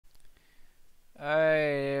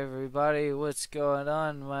Alright everybody, what's going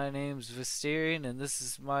on? My name's Visterian and this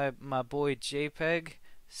is my boy JPEG.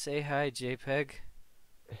 Say hi JPEG.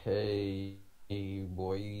 Hey,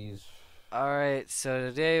 boys. Alright, so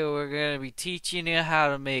today we're gonna be teaching you how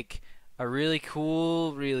to make a really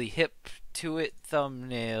cool, really hip to it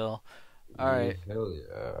thumbnail. Yeah, Alright, hell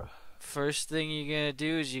yeah. first thing you're gonna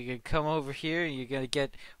do is you're gonna come over here and you're gonna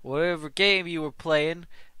get whatever game you were playing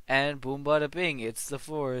and boom bada bing, it's the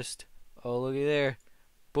forest. Oh looky there.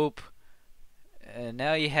 Boop. And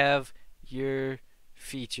now you have your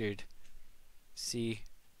featured. See,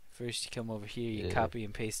 first you come over here, you Yeah, copy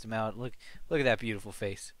and paste them out. Look at that beautiful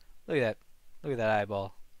face. Look at that. Look at that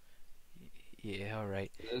eyeball. Yeah, all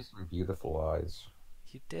right. there's some beautiful eyes.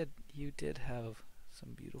 You did have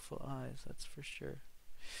some beautiful eyes. That's for sure.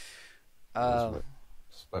 Those are Um, my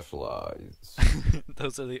special eyes.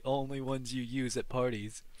 those are the only ones you use at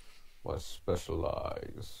parties. My special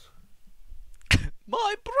eyes.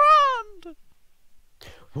 My brand.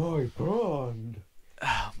 My brand.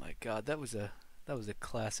 Oh my God, that was a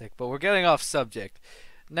classic. But we're getting off subject.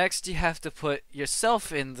 Next, you have to put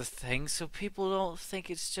yourself in the thing so people don't think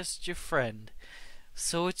it's just your friend.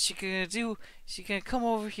 So what you're gonna do is you're gonna come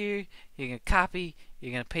over here, you're gonna copy,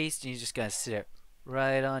 you're gonna paste, and you're just gonna sit it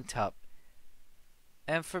right on top.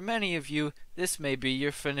 And for many of you, this may be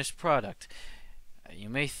your finished product. You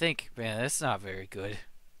may think, man, that's not very good.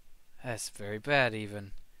 That's very bad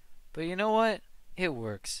even. But you know what? It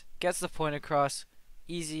works. Gets the point across,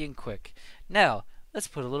 easy and quick. Now, let's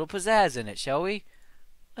put a little pizzazz in it, shall we?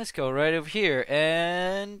 Let's go right over here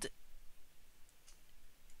and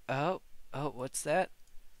oh, what's that?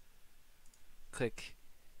 Click,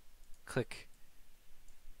 click.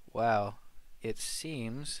 Wow. It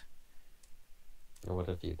seems What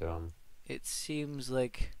have you done? it seems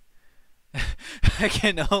like I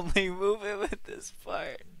can only move it with this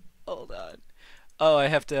part. Hold on. Oh, I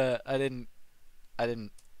didn't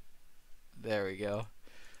there we go.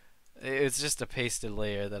 It's just a pasted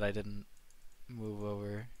layer that I didn't move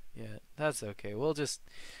over yet. That's okay. We'll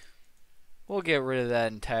get rid of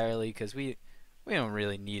that entirely cuz we don't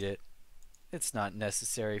really need it. It's not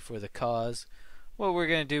necessary for the cause. What we're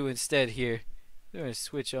going to do instead here, we're going to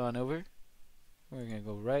switch on over. We're going to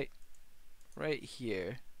go right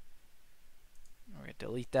here. We're going to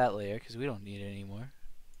delete that layer because we don't need it anymore.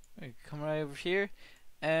 We're going to come right over here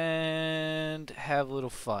and have a little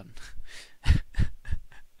fun.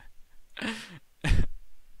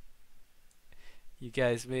 You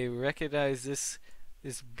guys may recognize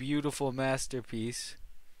this beautiful masterpiece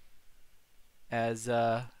as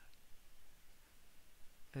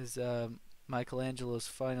Michelangelo's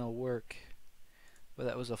final work, but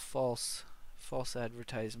that was a false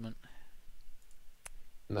advertisement.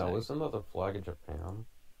 No, isn't that the flag of Japan?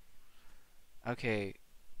 Okay,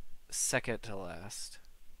 second to last.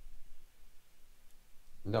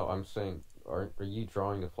 No, I'm saying, are you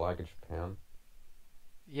drawing the flag of Japan?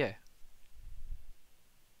 Yeah,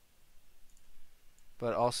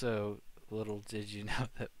 but also little did you know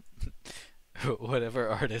that whatever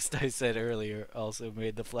artist I said earlier also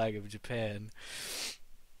made the flag of Japan.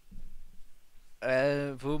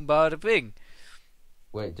 Boom bada bing.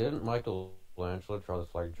 Wait, didn't Michelangelo draw the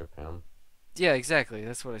flag of Japan? Yeah, exactly.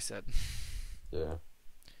 That's what I said. Yeah.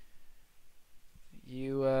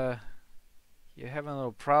 You you're having a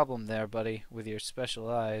little problem there, buddy, with your special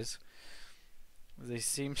eyes. They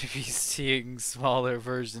seem to be seeing smaller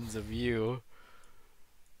versions of you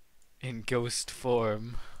in ghost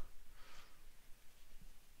form.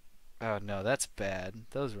 Oh no, that's bad.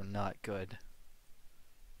 Those were not good.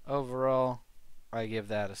 Overall, I give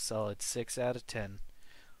that a solid 6 out of 10.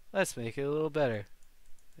 Let's make it a little better.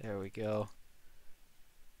 There we go.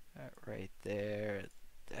 That right there.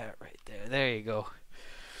 That right there. There you go.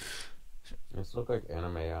 These look like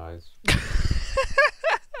anime eyes.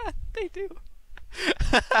 They do.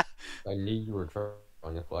 I knew you were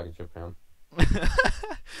drawing the flag of Japan.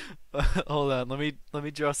 Hold on. Let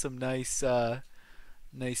me draw some nice anime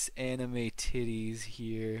titties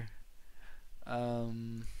here.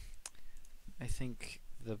 Um I think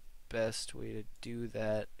the best way to do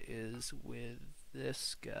that is with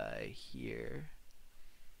this guy here.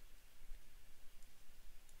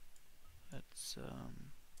 Let's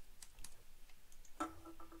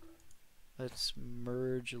let's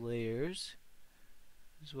merge layers.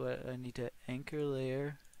 This is what I need to anchor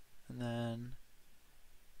layer, and then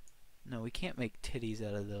no, we can't make titties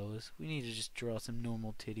out of those. We need to just draw some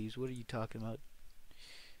normal titties. What are you talking about?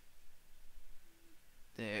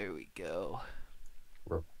 There we go.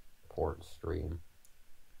 Report stream.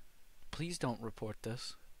 Please don't report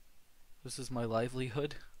this. This is my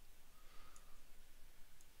livelihood.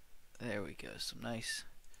 There There we go. Some nice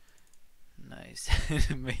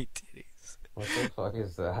anime titties. What the fuck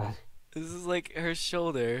is that? This is like her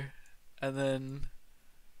shoulder, and then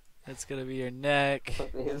that's gonna be her neck.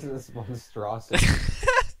 What is this monstrosity?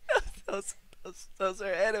 those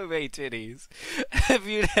are anime titties. Have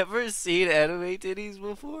you never seen anime titties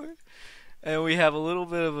before? And we have a little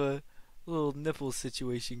bit of a little nipple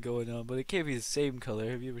situation going on, but it can't be the same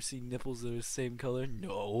color. Have you ever seen nipples that are the same color?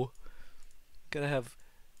 No. Gotta have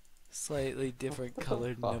slightly different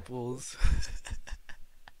colored fuck? nipples.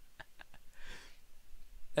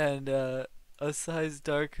 And a size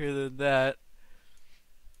darker than that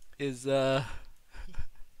is is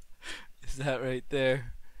that right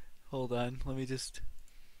there. Hold on, let me needs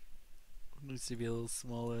to be a little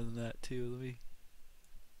smaller than that too.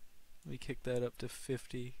 Let me kick that up to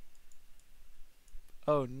 50.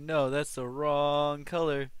 Oh no, that's the wrong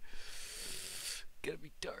color. Gotta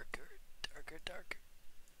be darker.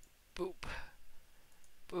 Boop.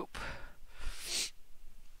 Boop.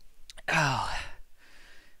 Ow.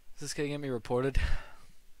 Is this gonna get me reported?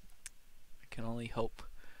 I can only hope.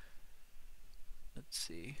 Let's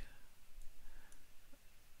see.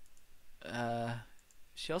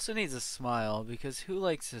 She also needs a smile, because who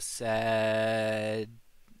likes a sad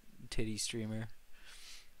titty streamer?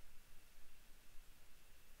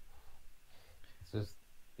 It's just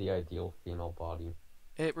the ideal female body.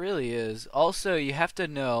 It really is. Also, you have to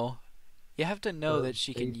know Her that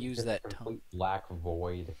she can face is use just that a tongue. complete black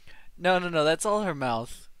void. No, that's all her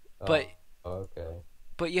mouth. But Oh, okay.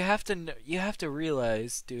 But you have to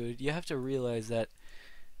realize, dude, you have to realize that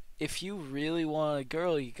if you really want a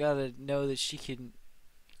girl, you gotta know that she can.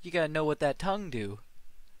 You gotta know what that tongue do.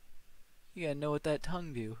 You gotta know what that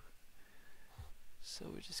tongue do. So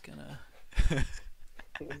we're just gonna.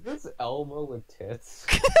 Is this Elmo with tits?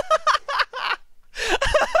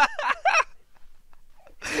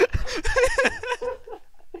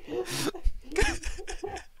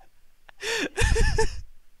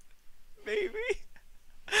 Maybe.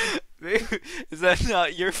 Maybe. Is that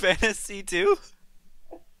not your fantasy too?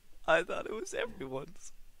 I thought it was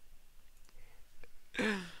everyone's.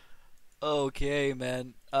 Okay,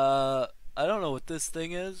 man. I don't know what this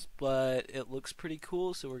thing is, but it looks pretty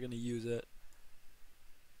cool, so we're gonna use it.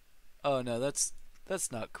 Oh no, that's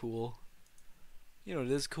not cool. You know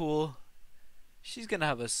what is cool? She's gonna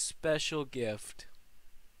have a special gift.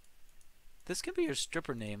 This could be her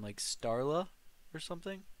stripper name, like Starla or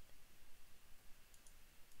something.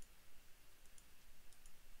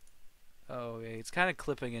 Oh, okay. It's kind of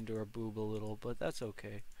clipping into her boob a little, but that's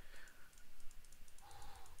okay.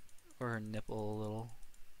 Or her nipple a little.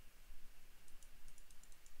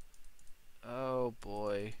 Oh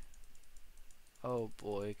boy. Oh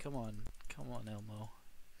boy. Come on, Elmo.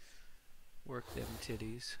 Work them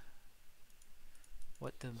titties.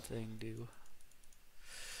 What them thing do?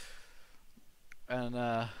 And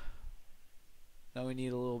now we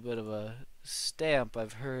need a little bit of a stamp.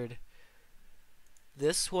 I've heard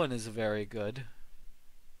this one is very good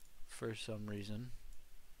for some reason.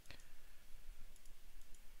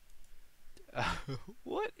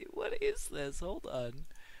 What is this? Hold on.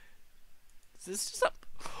 Is this just a?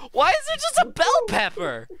 Why is there just a bell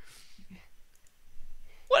pepper?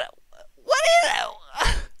 What is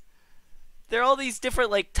it? There are all these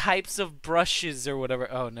different like types of brushes or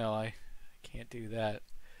whatever. Oh no, I can't do that.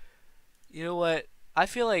 You know what? I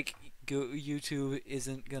feel like YouTube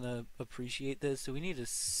isn't gonna appreciate this, so we need to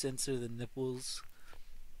censor the nipples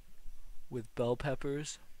with bell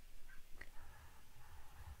peppers.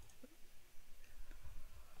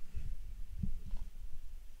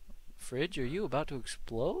 Fridge, are you about to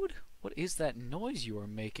explode? What is that noise you are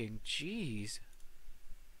making? Jeez.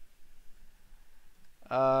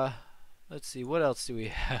 Let's see, what else do we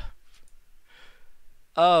have?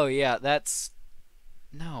 Oh yeah, that's...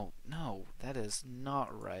 No, that is not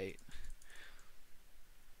right.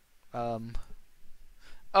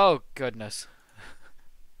 Oh goodness.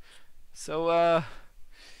 So,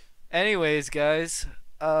 anyways, guys,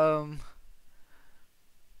 I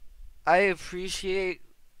appreciate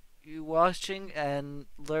you watching and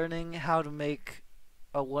learning how to make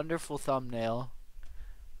a wonderful thumbnail.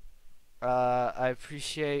 I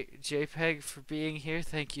appreciate JPEG for being here.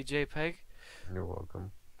 Thank you, JPEG. You're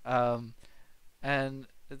welcome. And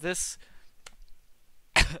this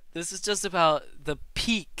this is just about the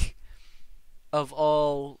peak of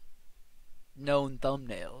all known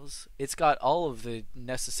thumbnails. It's got all of the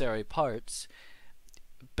necessary parts: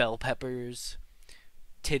 bell peppers,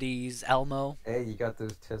 titties, Elmo. Hey, you got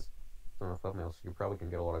those tits on a thumbnail, so you probably can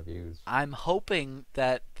get a lot of views. I'm hoping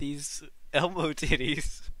that these Elmo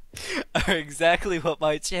titties are exactly what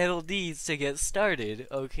my channel needs to get started,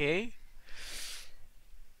 okay?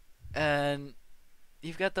 And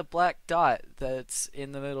you've got the black dot that's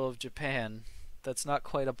in the middle of Japan. That's not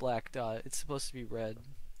quite a black dot. It's supposed to be red.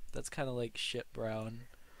 That's kind of like shit brown.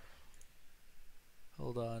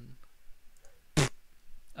 Hold on.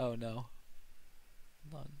 Oh no.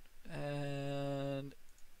 Hold on. And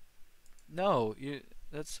no, you.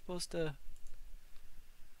 That's supposed to.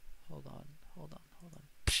 Hold on. Hold on. Hold on.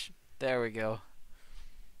 Psh, there we go.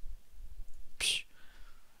 Psh.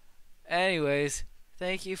 Anyways,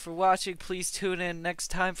 thank you for watching. Please tune in next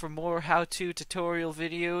time for more how-to tutorial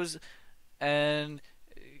videos. And